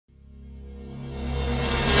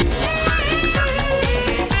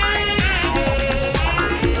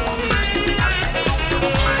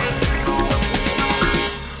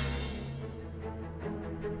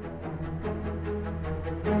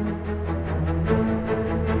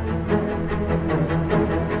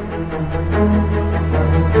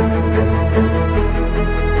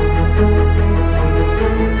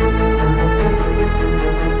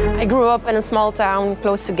up in a small town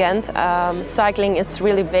close to Ghent. Cycling is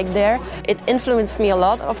really big there. It influenced me a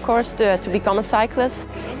lot, of course, to become a cyclist.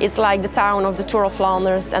 It's like the town of the Tour of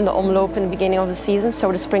Flanders and the Omloop in the beginning of the season,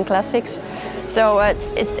 so the Spring Classics. So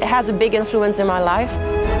it has a big influence in my life.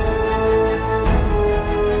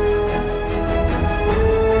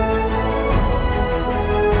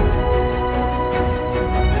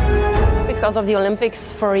 Because of the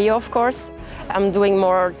Olympics for Rio, of course. I'm doing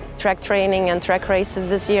more track training and track races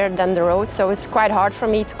this year than the road, so it's quite hard for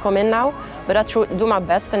me to come in now, but I do my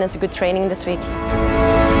best and it's good training this week.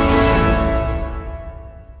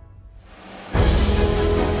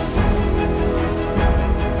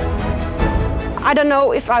 I don't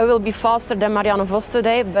know if I will be faster than Marianne Vos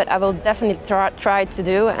today, but I will definitely try to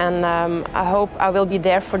do, and I hope I will be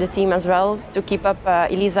there for the team as well to keep up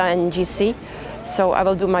Elisa and GC. So I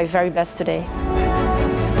will do my very best today.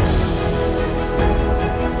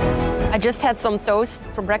 I just had some toast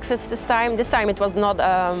for breakfast this time. This time it was not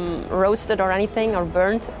roasted or anything or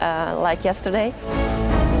burnt like yesterday.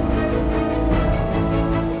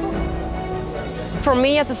 For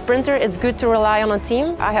me as a sprinter, it's good to rely on a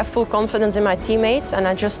team. I have full confidence in my teammates and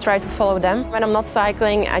I just try to follow them. When I'm not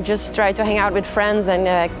cycling, I just try to hang out with friends and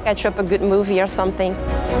catch up a good movie or something.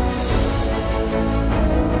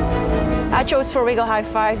 I chose for Wiggle High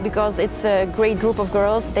Five because it's a great group of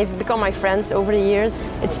girls. They've become my friends over the years.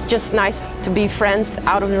 It's just nice to be friends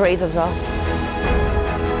out of the race as well.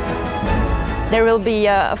 There will be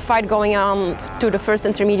a fight going on to the first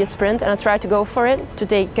intermediate sprint, and I try to go for it to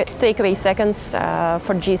take away seconds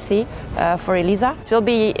for GC, for Elisa. It will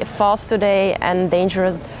be fast today and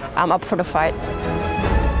dangerous. I'm up for the fight.